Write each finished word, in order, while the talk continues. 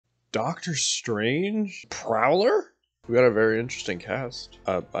Doctor Strange? Prowler? We got a very interesting cast.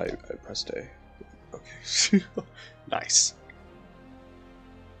 I pressed A. Okay. Nice.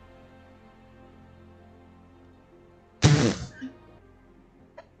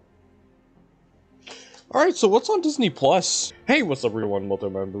 Alright, so what's on Disney Plus? Hey, what's up everyone?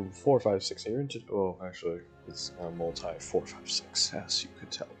 Multi-member 456 here. Oh, actually, it's multi 456, as you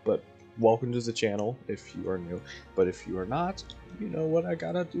could tell. But welcome to the channel if you are new. But if you are not, you know what I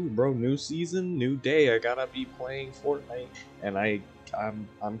gotta do, bro. New season, new day. I gotta be playing Fortnite, and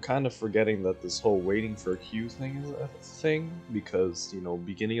I'm kind of forgetting that this whole waiting for a queue thing is a thing, because, you know,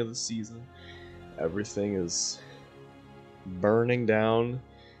 beginning of the season, everything is burning down,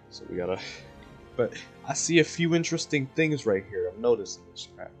 so we gotta. But I see a few interesting things right here. I'm noticing this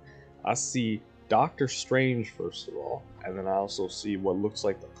crap. I see Doctor Strange first of all, and then I also see what looks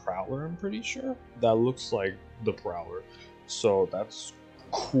like the Prowler. I'm pretty sure that looks like the Prowler, so that's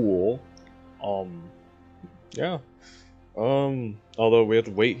cool. Yeah. Although we have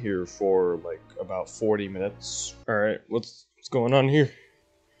to wait here for like about 40 minutes. All right, what's going on here?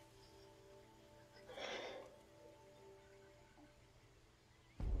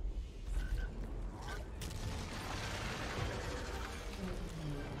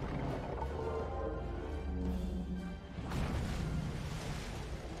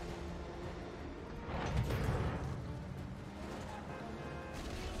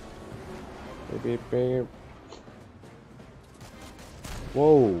 Beep, beep.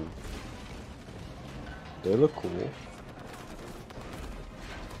 Whoa. They look cool.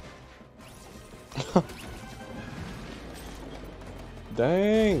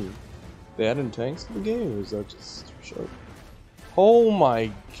 Dang. They added tanks to the game, or is that just for show? Oh my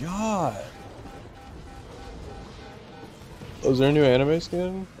god. Oh, is there a new anime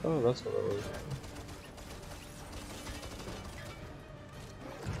skin? Oh, that's what it was.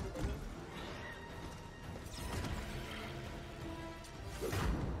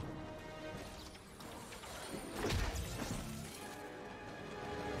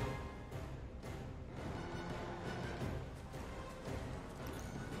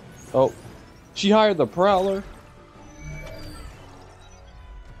 Oh, she hired the Prowler.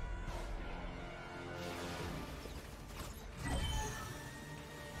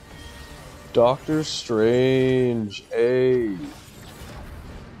 Doctor Strange, hey.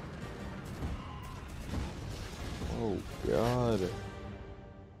 Oh god.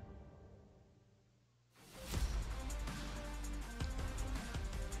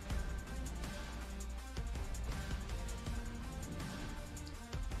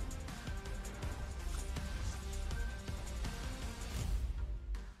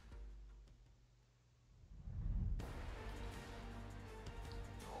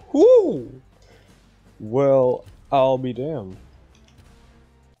 Whoo! Well, I'll be damned.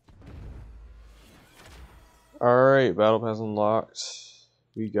 Alright, Battle Pass unlocked.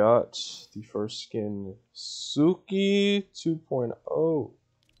 We got the first skin, Suki 2.0.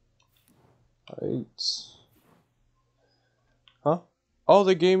 Right. Huh? Oh,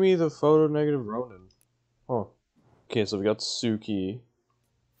 they gave me the photo negative Ronin. Huh. Okay, so we got Suki.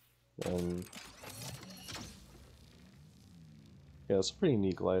 And yeah, it's a pretty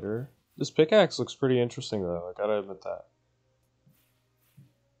neat glider. This pickaxe looks pretty interesting though, I gotta admit that.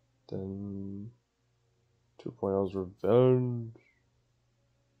 Then 2.0's Revenge.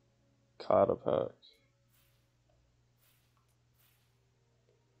 Kata pack.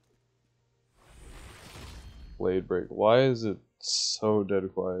 Blade break. Why is it so dead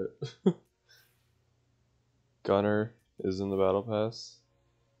quiet? Gunner is in the battle pass.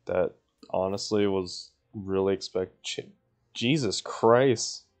 That honestly was really expected. Jesus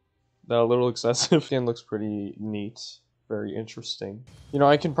Christ. That a little excessive. Skin looks pretty neat. Very interesting. You know,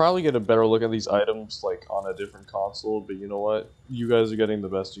 I can probably get a better look at these items like on a different console, but you know what? You guys are getting the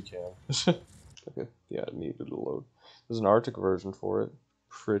best you can. Okay, yeah, it needed to load. There's an Arctic version for it.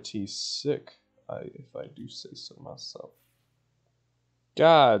 Pretty sick, if I do say so myself.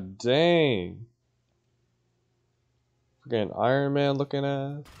 God dang. Freaking Iron Man looking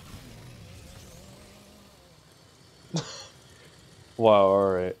at. Wow,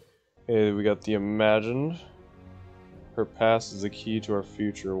 alright. Hey, we got the Imagined. Her past is the key to our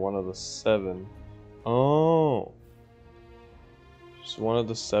future, one of the 7. Oh. She's one of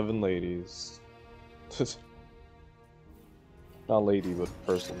the 7 ladies. Not lady, but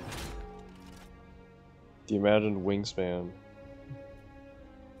person. The Imagined Wingspan.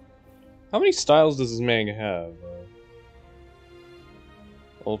 How many styles does this man have?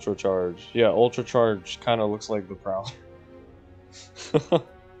 Ultra Charge. Yeah, Ultra Charge kind of looks like the Prowler.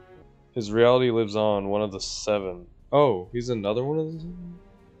 His reality lives on, one of the 7. Oh, he's another one of the 7?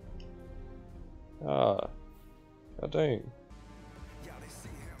 Ah. God dang.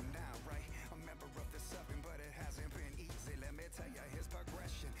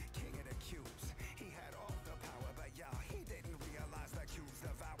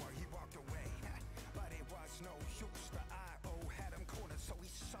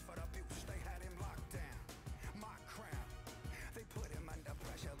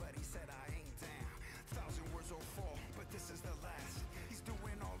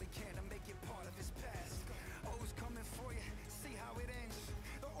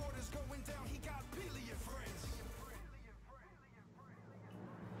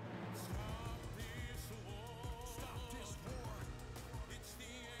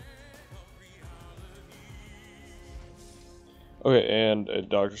 Okay, and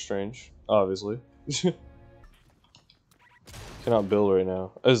Doctor Strange, obviously. Cannot build right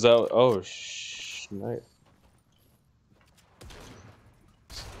now. Is that? Oh, Nite.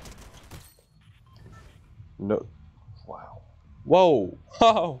 No. Wow. Whoa.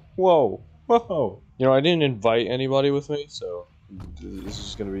 Whoa. Whoa. Whoa. You know, I didn't invite anybody with me, so this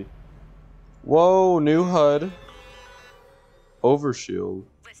is gonna be. Whoa, new HUD. Overshield.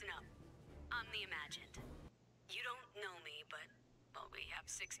 Listen up. I'm the Imagined. You don't know me, but, well, we have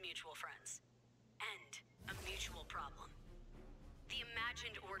 6 mutual friends. And a mutual problem. The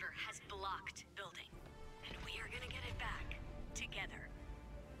Imagined Order has blocked building. And we are gonna get it back. Together.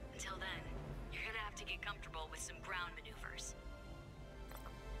 Until then, you're gonna have to get comfortable with some ground maneuvers.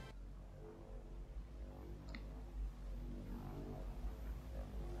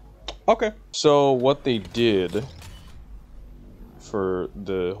 Okay. So what they did for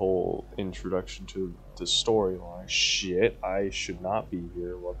the whole introduction to the storyline, shit, I should not be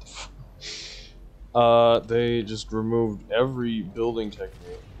here. What the fuck? They just removed every building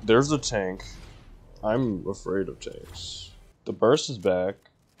technique. There's a tank. I'm afraid of tanks. The burst is back,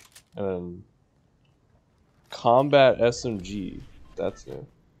 and then combat SMG. That's it.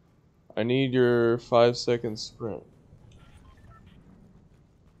 I need your 5-second sprint.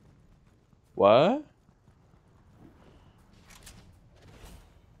 What?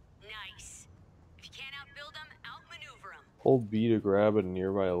 Nice. If you can't outbuild them, outmaneuver them. Hold B to grab a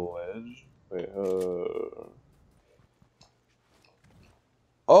nearby ledge. Wait,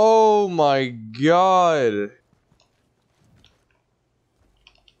 oh my god!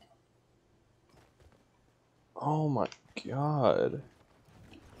 Oh my god.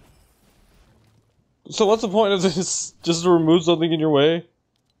 So what's the point of this? Just to remove something in your way?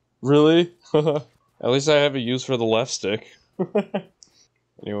 Really? At least I have a use for the left stick.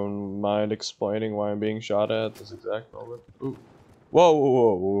 Anyone mind explaining why I'm being shot at this exact moment? Ooh. Whoa, whoa,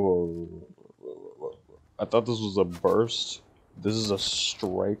 whoa, whoa, whoa, whoa. I thought this was a burst. This is a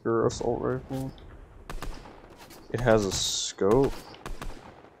striker assault rifle. It has a scope.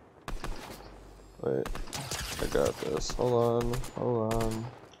 Wait, I got this. Hold on, hold on.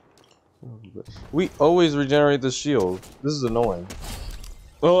 We always regenerate the shield. This is annoying.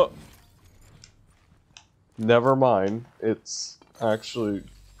 Oh! Never mind. It's actually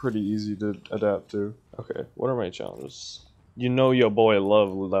pretty easy to adapt to. Okay, what are my challenges? You know your boy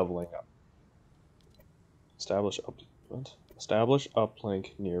love leveling up. Establish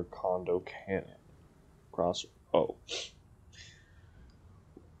uplink near Condo Canyon. Cross. Oh.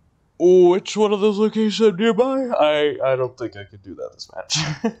 Which one of those locations are nearby? I don't think I could do that this match.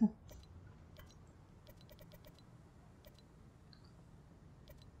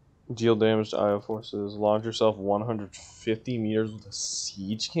 Deal damage to IO forces. Launch yourself 150 meters with a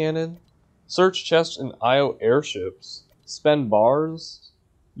siege cannon. Search chests in IO airships. Spend bars.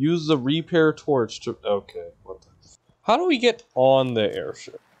 Use the repair torch to. Okay, what the. How do we get on the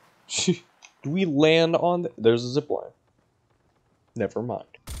airship? Do we land on the. There's a zipline. Never mind.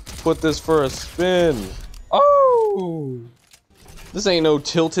 Put this for a spin. Oh! This ain't no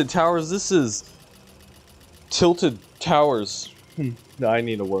tilted towers. This is. Tilted towers. I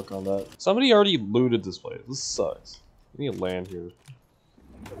need to work on that. Somebody already looted this place. This sucks. We need to land here.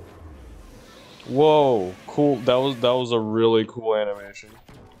 Whoa, cool. That was a really cool animation.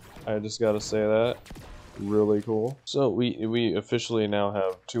 I just gotta say that. Really cool. So we officially now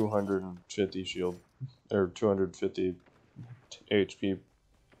have 250 shield, or 250 HP.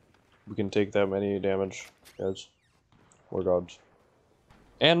 We can take that many damage, guys. We're gods.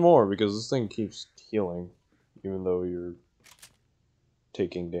 And more, because this thing keeps healing, even though you're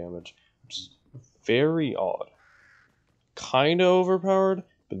taking damage, which is very odd. Kinda overpowered,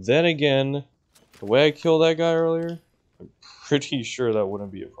 but then again, the way I killed that guy earlier, I'm pretty sure that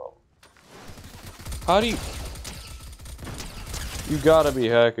wouldn't be a problem. How do you... You gotta be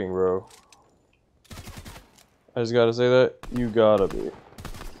hacking, bro. I just gotta say that. You gotta be.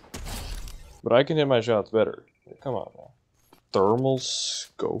 But I can hit my shots better. Come on now. Thermal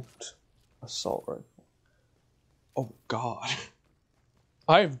scoped assault rifle. Oh god.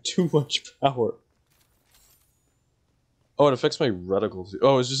 I have too much power. Oh, it affects my reticles.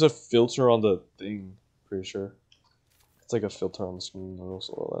 Oh, it's just a filter on the thing. Pretty sure. It's like a filter on the screen that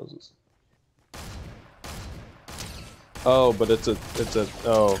also allows us. Oh, but it's a,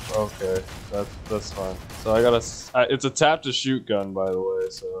 oh, okay. That's fine. So I gotta, it's a tap to shoot gun, by the way,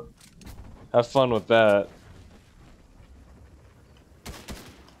 so have fun with that.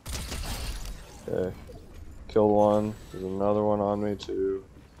 Okay. Killed one. There's another one on me, too.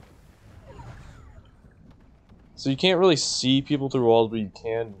 So you can't really see people through walls, but you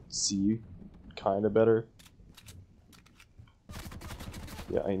can see kind of better.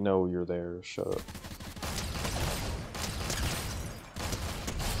 Yeah, I know you're there. Shut up.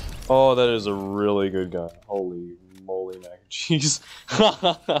 Oh, that is a really good gun. Holy moly mac and cheese.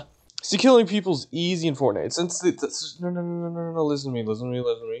 See, killing people's easy in Fortnite. Since no, listen to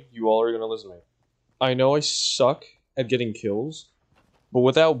me. You all are gonna listen to me. I know I suck at getting kills, but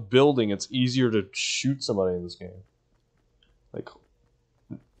without building, it's easier to shoot somebody in this game. Like,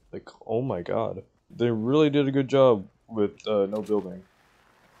 oh my god. They really did a good job with no building.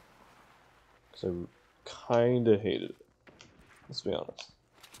 Because I kinda hated it. Let's be honest.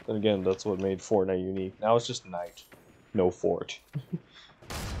 Then again, that's what made Fortnite unique. Now it's just Nite. No fort.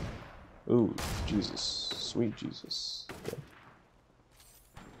 Ooh, Jesus. Sweet Jesus. Okay.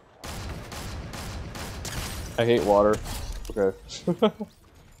 I hate water. Okay.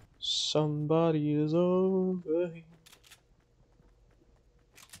 Somebody is over here.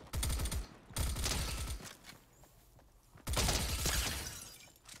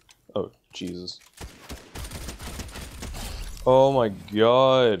 Oh, Jesus. Oh my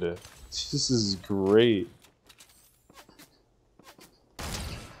god. This is great.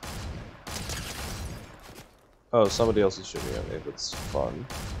 Oh, somebody else is shooting at me. That's fun.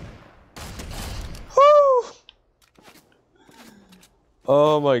 Woo!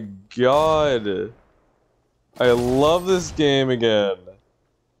 Oh my god. I love this game again.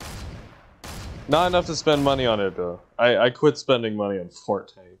 Not enough to spend money on it though. I quit spending money on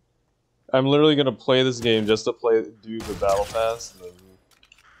Fortnite. I'm literally gonna play this game just to do the battle pass and then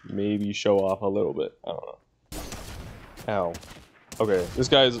maybe show off a little bit. I don't know. Ow. Okay, this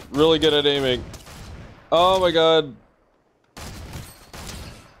guy's really good at aiming. Oh my god.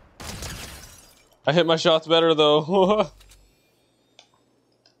 I hit my shots better though.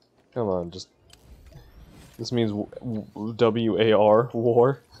 Come on, just... This means W-A-R,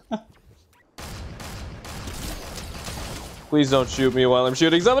 war. Please don't shoot me while I'm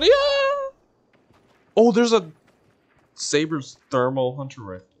shooting somebody. Ah! Oh, there's a Saber's thermal hunter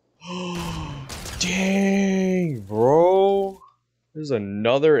rifle. Dang, bro. There's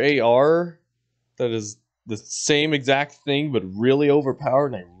another AR that is the same exact thing, but really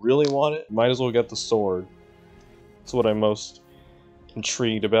overpowered, and I really want it. Might as well get the sword. That's what I'm most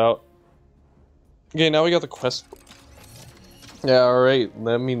intrigued about. Okay, now we got the quest. Yeah, alright.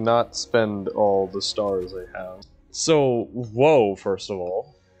 Let me not spend all the stars I have. So, whoa, first of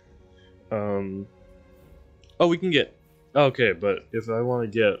all. Oh, we can get... Okay, but if I want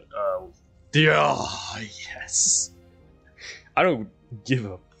to get, yes! I don't give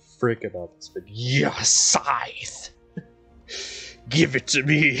a frick about this, but yes, scythe! Give it to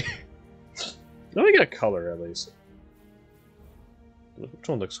me! Let me get a color, at least. Which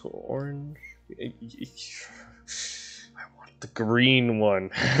one looks cool? Orange? I want the green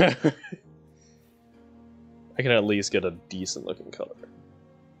one. I can at least get a decent looking color.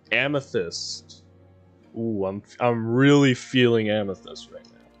 Amethyst. Ooh, I'm really feeling amethyst right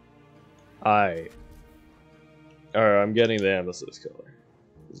now. Alright, I'm getting the amethyst color.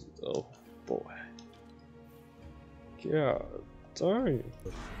 Oh boy. God, sorry.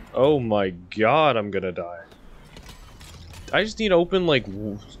 Oh my god, I'm gonna die. I just need to open like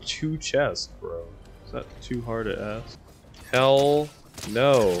 2 chests, bro. Is that too hard to ask? Hell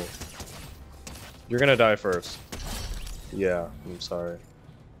no. You're gonna die first. Yeah, I'm sorry.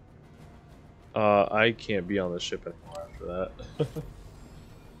 I can't be on the ship anymore after that.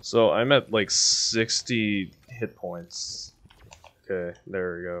 So I'm at like 60 hit points. Okay,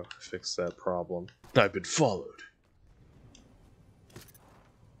 there we go. Fix that problem. I've been followed.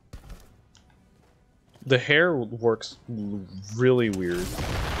 The hair works really weird.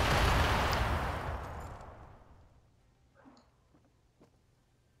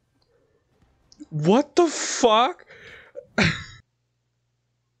 What the fuck?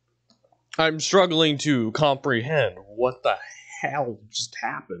 I'm struggling to comprehend what the hell just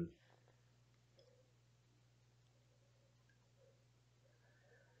happened.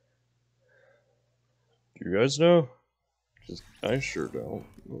 You guys know? Just I sure don't.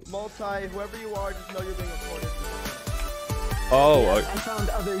 Multi, whoever you are, just know you're being recorded. Oh, Yes, I found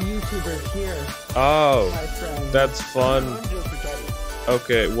other YouTubers here. oh, My friend. that's fun.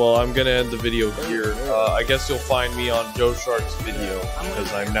 Okay, well, I'm gonna end the video here. I guess you'll find me on Joe Shark's video,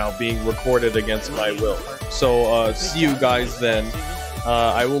 because I'm now being recorded against my will. So, see you guys then.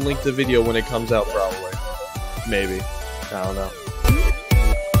 I will link the video when it comes out, probably. Maybe. I don't know.